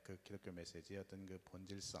기독교인의 그 기독교 메시지의 어떤 그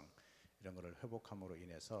본질성 이런 거를 회복함으로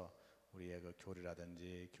인해서 우리의 그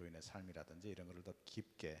교리라든지 교인의 삶이라든지 이런 거를 더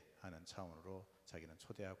깊게 하는 차원으로 자기는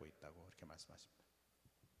초대하고 있다고 이렇게 말씀하십니다.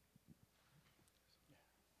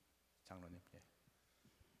 장로님,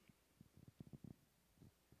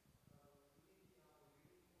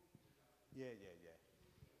 예. 예.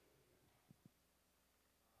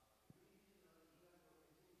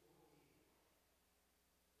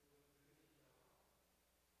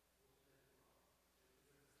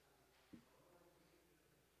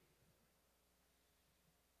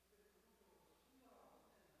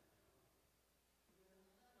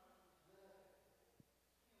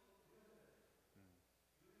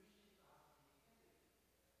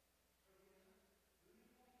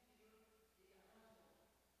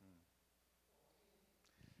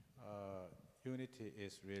 Unity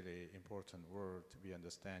is really important word. We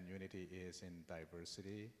understand unity is in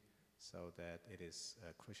diversity, so that it is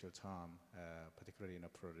a crucial term, particularly in a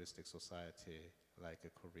pluralistic society like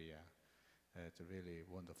Korea. It's a really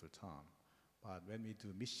wonderful term. But when we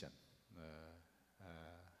do mission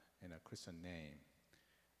in a Christian name,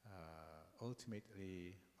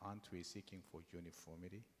 ultimately, aren't we seeking for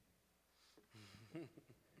uniformity?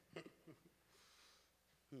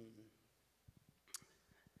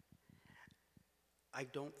 I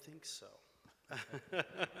don't think so.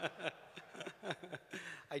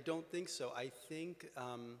 I don't think so. I think,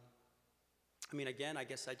 I mean, again, I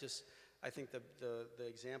guess I think the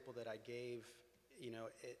example that I gave, you know,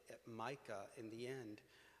 at Micah in the end,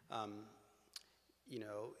 you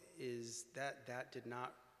know, is that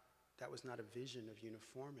was not a vision of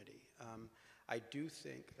uniformity. I do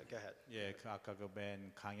think, go ahead. 예, 그 아까 그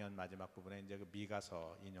맨 강연 마지막 부분에 이제 그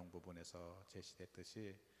미가서 인용 부분에서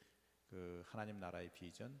제시됐듯이 그 하나님 나라의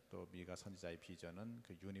비전 또 미가 선지자의 비전은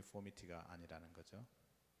그 유니포미티가 아니라는 거죠.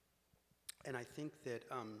 And I think that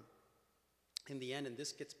in the end, and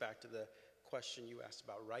this gets back to the question you asked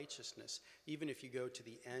about righteousness, even if you go to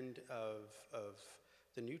the end of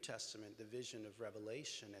the New Testament, the vision of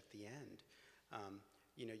Revelation at the end,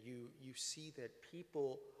 you know, you see that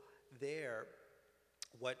people there,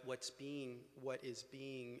 what is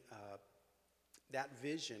being that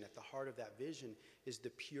vision, at the heart of that vision is the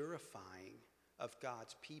purifying of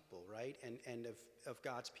God's people, right? And of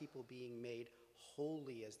God's people being made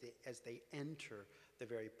holy as they enter the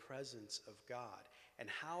very presence of God. And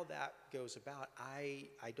how that goes about, I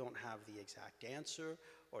don't have the exact answer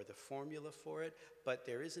or the formula for it, but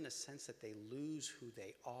there is in a sense that they lose who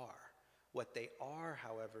they are. What they are,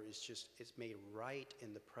 however, is made right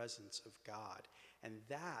in the presence of God. And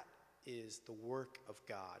that is the work of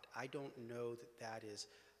God. I don't know that is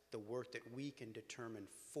the work that we can determine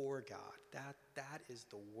for God. That is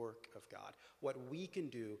the work of God. What we can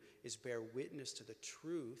do is bear witness to the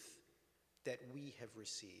truth that we have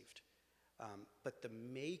received. But the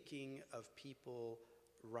making of people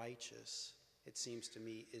righteous, it seems to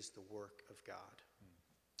me, is the work of God.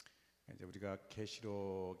 이제 우리가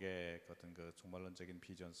계시록의 어떤 그 종말론적인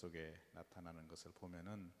비전 속에 나타나는 것을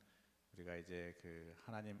보면은 우리가 이제 그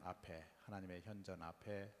하나님 앞에, 하나님의 현전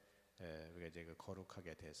앞에 우리가 이제 그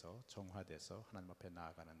거룩하게 돼서 정화돼서 하나님 앞에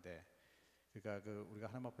나아가는데, 그러니까 그 우리가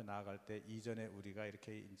하나님 앞에 나아갈 때 이전에 우리가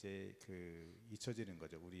이렇게 이제 그 잊혀지는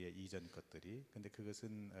거죠. 우리의 이전 것들이. 근데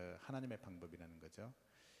그것은 하나님의 방법이라는 거죠.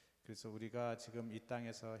 그래서 우리가 지금 이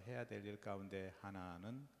땅에서 해야 될 일 가운데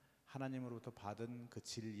하나는 하나님으로부터 받은 그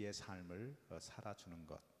진리의 삶을 살아주는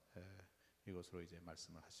것, 이것으로 이제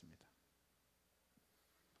말씀을 하십니다.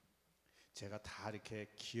 제가 다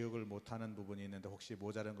이렇게 기억을 못하는 부분이 있는데 혹시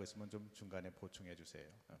모자란 거 있으면 좀 중간에 보충해 주세요.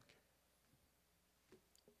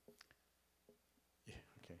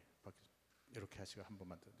 이렇게 하시고 한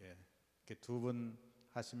번만 더. 예. 이렇게 두 분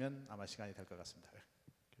하시면 아마 시간이 될 것 같습니다.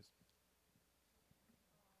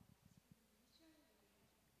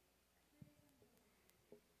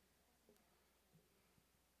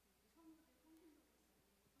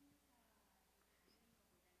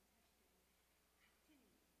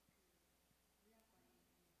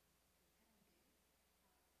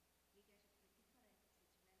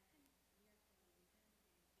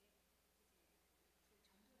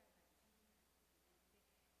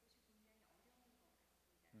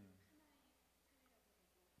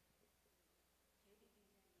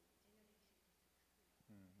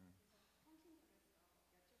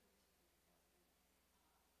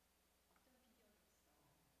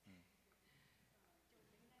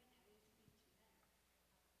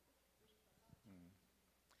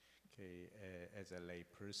 Okay, as a lay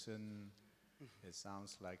person, it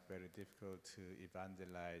sounds like very difficult to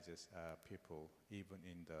evangelize people, even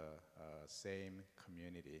in the same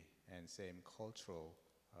community and same cultural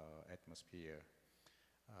atmosphere.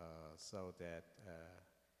 So that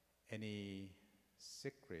any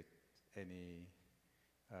secret, any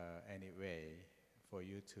way for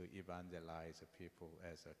you to evangelize people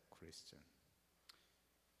as a Christian.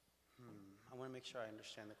 I want to make sure I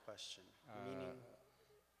understand the question. Meaning,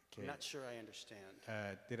 okay. I'm not sure I understand.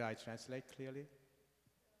 Did I translate clearly?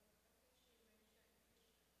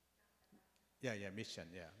 Yeah, mission.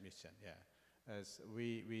 As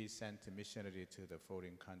we sent a missionary to the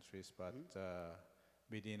foreign countries, but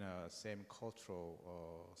within a same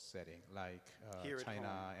cultural setting, like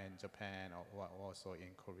China and Japan, or also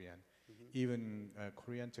in Korean. Even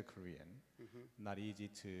Korean to Korean, not easy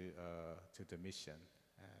to the mission.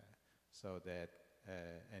 So that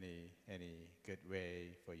any good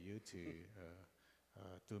way for you to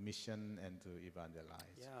do mission and to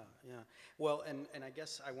evangelize. Yeah. Well, and I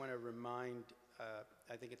guess I want to remind,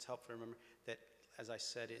 I think it's helpful to remember that, as I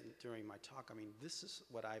said during my talk, I mean, this is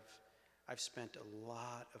what I've spent a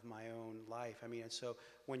lot of my own life. I mean, and so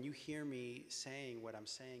when you hear me saying what I'm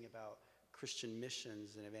saying about Christian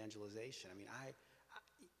missions and evangelization, I mean,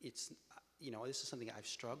 it's, you know, this is something I've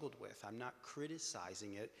struggled with. I'm not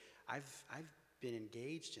criticizing it. I've been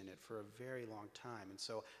engaged in it for a very long time. And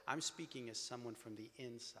so I'm speaking as someone from the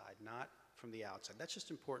inside, not from the outside. That's just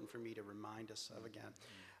important for me to remind us of again.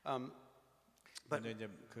 But 이제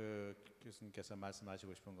그 교수님께서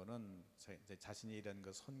말씀하시고 싶은 거는 자신이 이런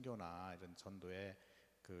그 선교나 이런 전도에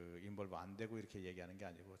그 인볼브 안 되고 이렇게 얘기하는 게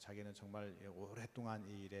아니고, 자기는 정말 오랫동안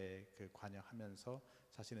이 일에 그 관여하면서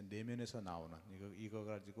자신은 내면에서 나오는 이거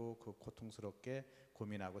가지고 그 고통스럽게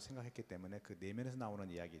고민하고 생각했기 때문에 그 내면에서 나오는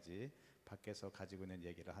이야기지 밖에서 가지고 있는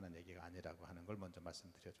얘기를 하는 얘기가 아니라고 하는 걸 먼저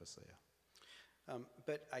말씀드려줬어요.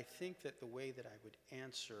 But I think that the way that I would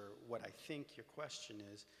answer what I think your question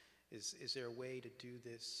is there a way to do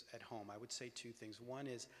this at home? I would say two things. One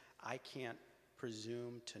is I can't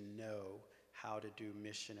presume to know how to do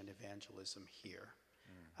mission and evangelism here.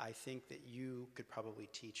 I think that you could probably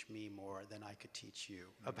teach me more than I could teach you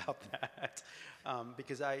about that,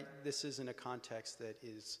 because this isn't a context that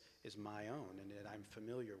is my own and that I'm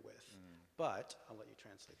familiar with. But I'll let you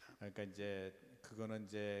translate that. 그러니까 이제 그거는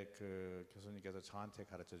이제 그 교수님께서 저한테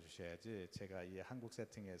가르쳐 주셔야지 제가 이 한국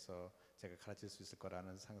세팅에서 제가 가르칠 수 있을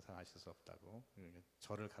거라는 상상하실 수 없다고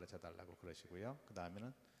저를 가르쳐 달라고 그러시고요. 그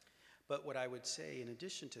다음에는 But what I would say in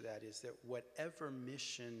addition to that is that whatever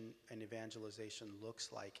mission and evangelization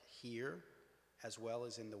looks like here, as well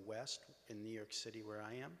as in the West, in New York City where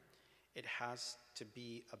I am, it has to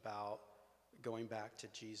be about going back to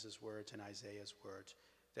Jesus' words and Isaiah's words,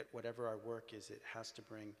 that whatever our work is, it has to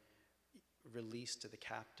bring release to the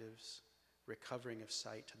captives, recovering of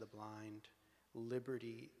sight to the blind,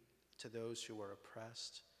 liberty to those who are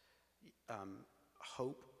oppressed,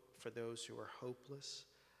 hope for those who are hopeless.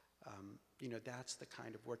 That's the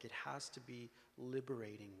kind of work. It has to be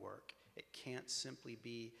liberating work. It can't simply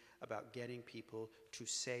be about getting people to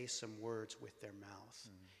say some words with their mouth.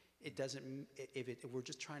 It doesn't, if we're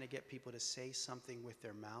just trying to get people to say something with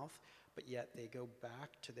their mouth, but yet they go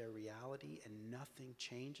back to their reality and nothing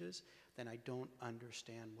changes, then I don't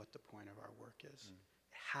understand what the point of our work is.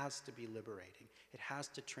 It has to be liberating. It has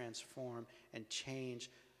to transform and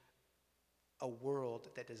change a world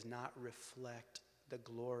that does not reflect the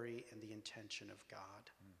glory and the intention of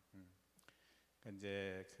God.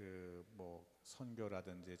 이제 그 뭐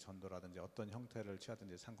선교라든지 전도라든지 어떤 형태를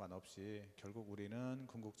취하든지 상관없이 결국 우리는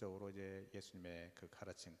궁극적으로 이제 예수님의 그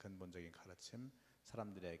가르침, 근본적인 가르침,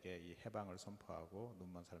 사람들에게 이 해방을 선포하고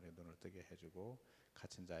눈먼 사람의 눈을 뜨게 해주고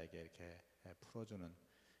갇힌 자에게 이렇게 풀어주는,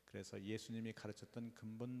 그래서 예수님이 가르쳤던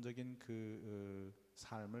근본적인 그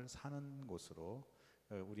삶을 사는 곳으로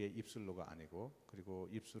우리의 입술로가 아니고, 그리고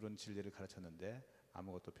입술은 진리를 가르쳤는데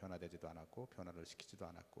아무것도 변화되지도 않았고 변화를 시키지도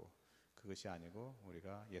않았고, 그것이 아니고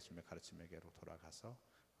우리가 예수님의 가르침에게로 돌아가서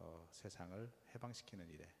세상을 해방시키는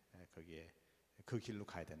일에 거기에 그 길로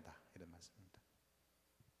가야 된다, 이런 말씀입니다.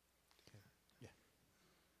 예.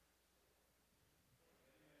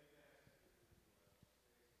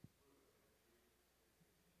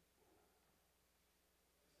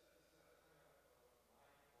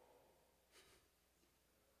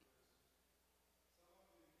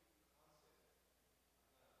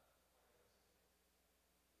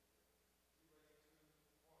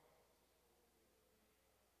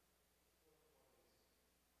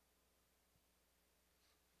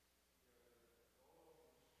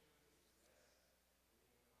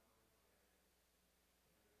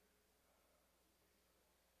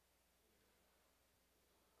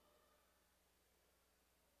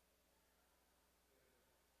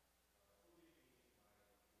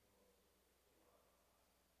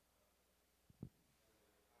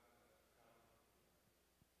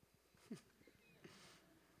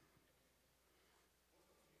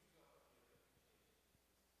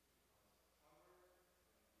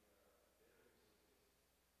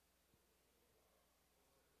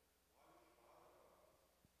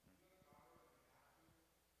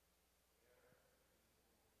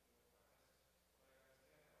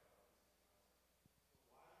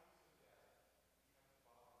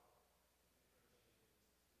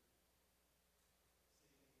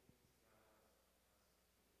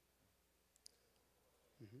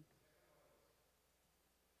 Mm-hmm.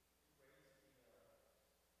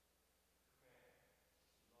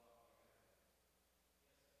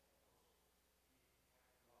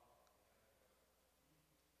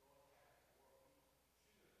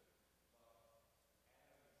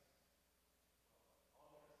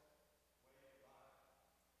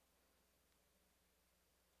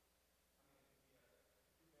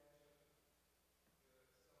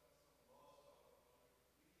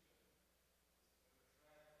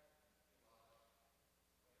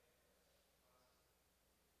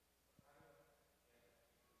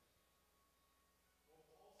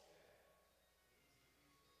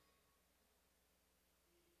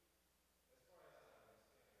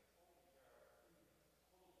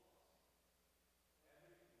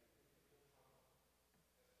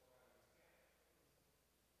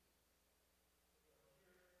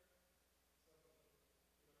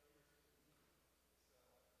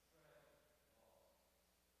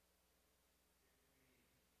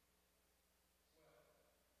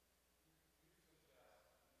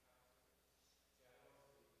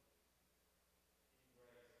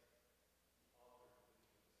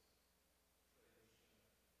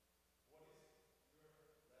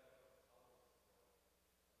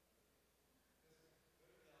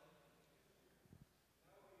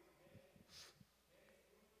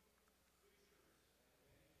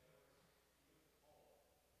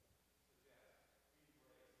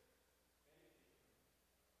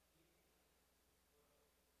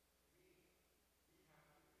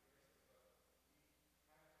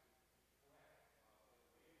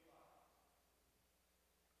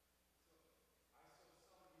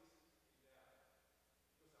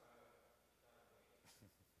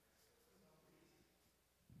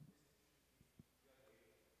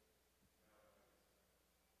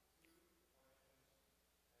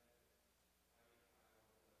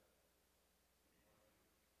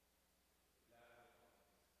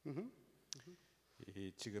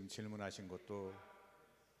 이 지금 질문하신 것도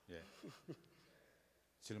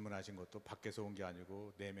질문하신 것도 밖에서 온 게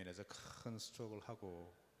아니고 내면에서 큰 스트로크를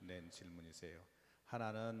하고 낸 질문이세요.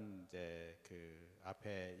 하나는 이제 그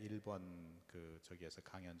앞에 1번 그 저기에서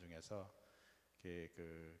강연 중에서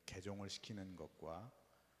그 개종을 시키는 것과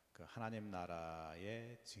그 하나님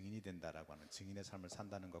나라의 증인이 된다라고 하는 증인의 삶을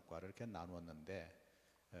산다는 것과를 이렇게 나누었는데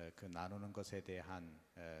그 나누는 것에 대한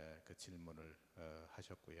그 질문을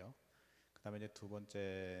하셨고요. 그다음에 이제 두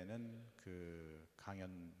번째는 그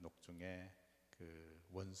강연록 중에 그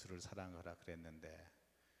원수를 사랑하라 그랬는데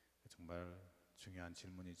정말 중요한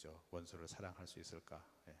질문이죠. 원수를 사랑할 수 있을까?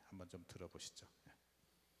 한번 좀 들어보시죠.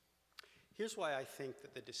 Here's why I think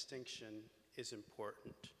that the distinction is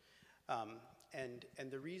important. And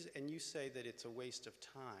the reason, and you say that it's a waste of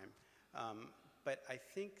time, but I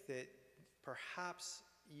think that perhaps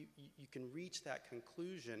you can reach that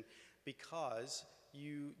conclusion because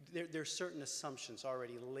there's certain assumptions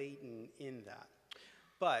already latent in that.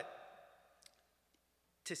 But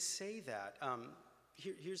to say that,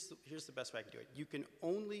 here's the best way I can do it. You can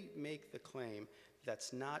only make the claim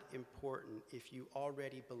that's not important if you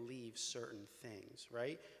already believe certain things,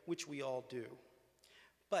 right? Which we all do.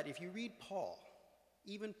 But if you read Paul,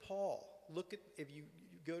 even Paul, if you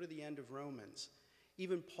go to the end of Romans,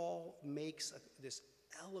 even Paul makes this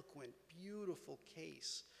eloquent, beautiful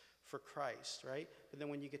case for Christ, right? But then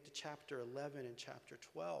when you get to chapter 11 and chapter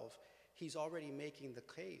 12, he's already making the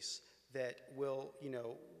case that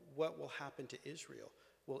what will happen to Israel?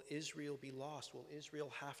 Will Israel be lost? Will Israel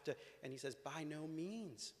have to? And he says, by no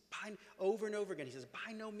means. Over and over again, he says,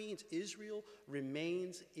 by no means. Israel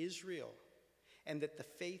remains Israel. And that the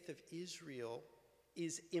faith of Israel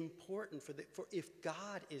is important for if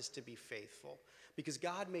God is to be faithful. Because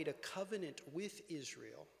God made a covenant with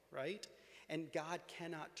Israel, right? And God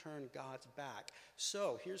cannot turn God's back.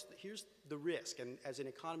 So here's the risk. And as an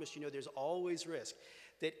economist, you know there's always risk.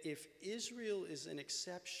 That if Israel is an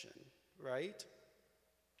exception, right?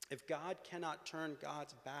 If God cannot turn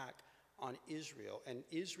God's back on Israel, and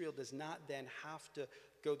Israel does not then have to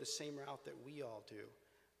go the same route that we all do,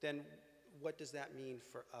 then what does that mean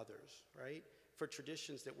for others, right? For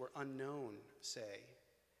traditions that were unknown, say.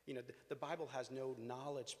 You know, the Bible has no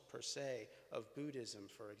knowledge per se of Buddhism,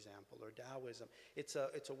 for example, or Taoism. It's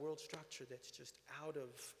a world structure that's just out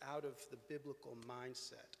of the biblical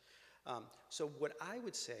mindset. So what I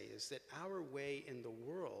would say is that our way in the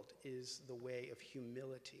world is the way of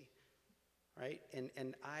humility, right?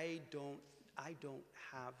 And I don't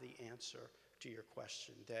have the answer to your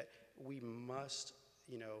question that we must,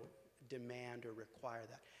 demand or require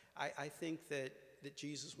that. I think that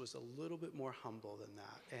Jesus was a little bit more humble than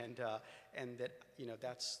that, and that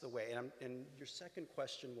that's the way. And your second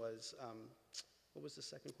question was, what was the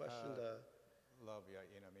second question? Love your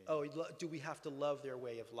enemy. Oh, do we have to love their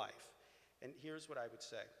way of life? And here's what I would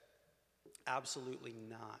say. Absolutely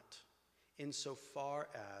not. Insofar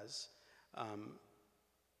as,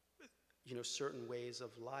 certain ways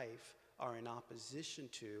of life are in opposition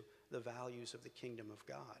to the values of the kingdom of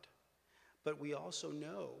God. But we also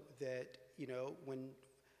know that,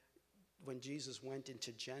 when Jesus went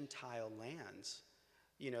into Gentile lands,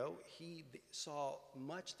 he saw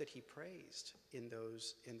much that he praised in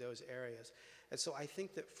those areas. And so I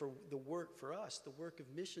think that for us, the work of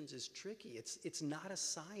missions is tricky. It's not a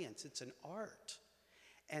science, it's an art.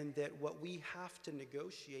 And that what we have to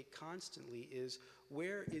negotiate constantly is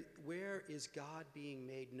where is God being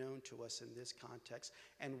made known to us in this context,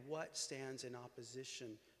 and what stands in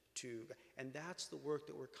opposition to, and that's the work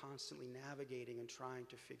that we're constantly navigating and trying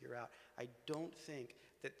to figure out. I don't think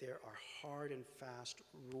that there are hard and fast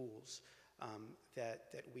rules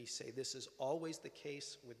that we say this is always the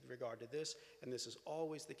case with regard to this, and this is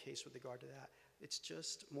always the case with regard to that. It's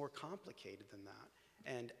just more complicated than that.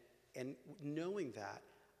 And knowing that,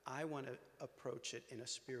 I want to approach it in a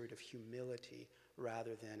spirit of humility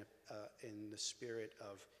rather than in the spirit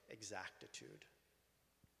of exactitude.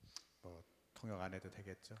 통역 안 해도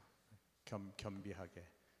되겠죠. 겸비하게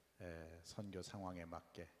선교 상황에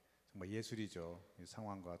맞게 정말 예술이죠. 이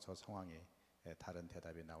상황과 저 상황이 다른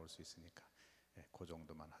대답이 나올 수 있으니까 그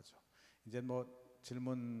정도만 하죠. 이제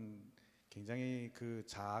질문 굉장히 그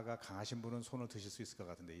자아가 강하신 분은 손을 드실 수 있을 것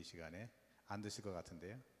같은데 이 시간에 안 드실 것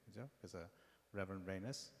같은데요, 그죠? 그래서 Reverend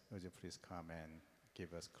Reynolds, would you please come and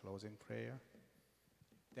give us closing prayer?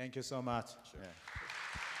 Thank you so much. Sure. Yeah.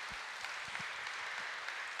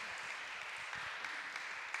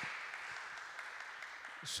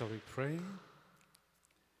 Shall we pray?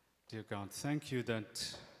 Dear God, thank you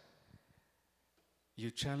that you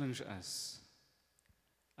challenge us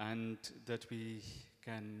and that we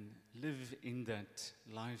can live in that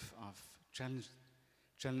life of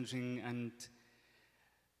challenging, and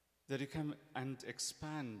that you come and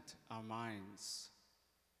expand our minds,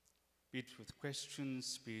 be it with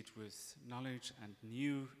questions, be it with knowledge and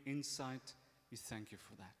new insight. We thank you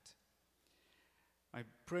for that. My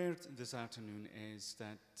prayer this afternoon is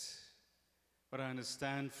that what I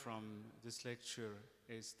understand from this lecture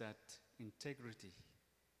is that integrity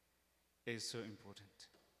is so important.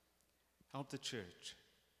 Help the church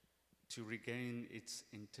to regain its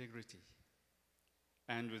integrity.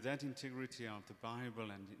 And with that integrity of the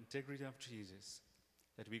Bible and the integrity of Jesus,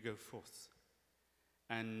 that we go forth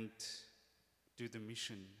and do the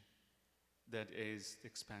mission that is the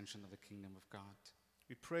expansion of the kingdom of God.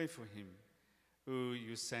 We pray for him who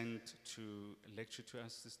you sent to lecture to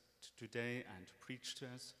us today and to preach to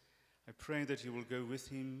us. I pray that you will go with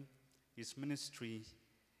him, his ministry,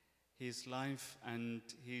 his life, and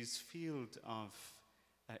his field of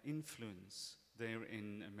influence there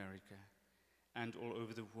in America and all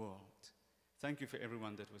over the world. Thank you for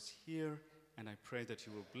everyone that was here, and I pray that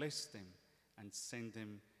you will bless them and send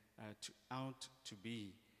them out to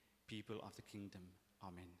be people of the kingdom.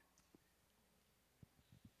 Amen.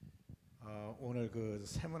 오늘 그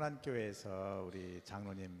세문안교회에서 우리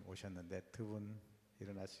장로님 오셨는데 두 분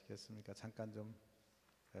일어나시겠습니까? 잠깐 좀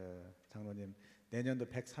장로님 내년도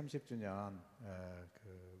 130주년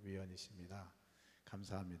그 위원이십니다.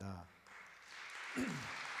 감사합니다.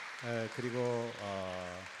 그리고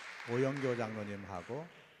오영교 장로님하고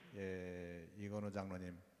이건우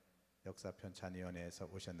장로님 역사편찬위원회에서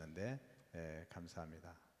오셨는데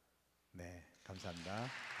감사합니다. 네, 감사합니다.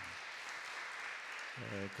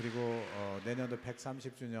 그리고 내년도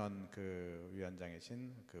 130주년 그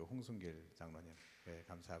위원장이신 그 홍순길 장로님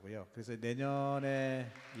감사하고요. 그래서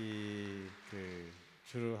내년에 이 그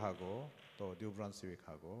주르하고 또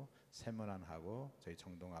뉴브런스윅하고 세문안하고 저희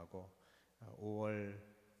청동하고 5월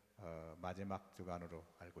마지막 주간으로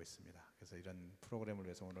알고 있습니다. 그래서 이런 프로그램을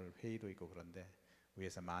위해서 오늘 회의도 있고 그런데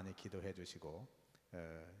위해서 많이 기도해 주시고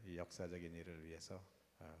이 역사적인 일을 위해서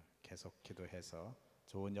계속 기도해서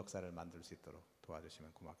좋은 역사를 만들 수 있도록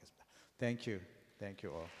도와주시면 고맙겠습니다. Thank you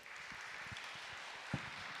all.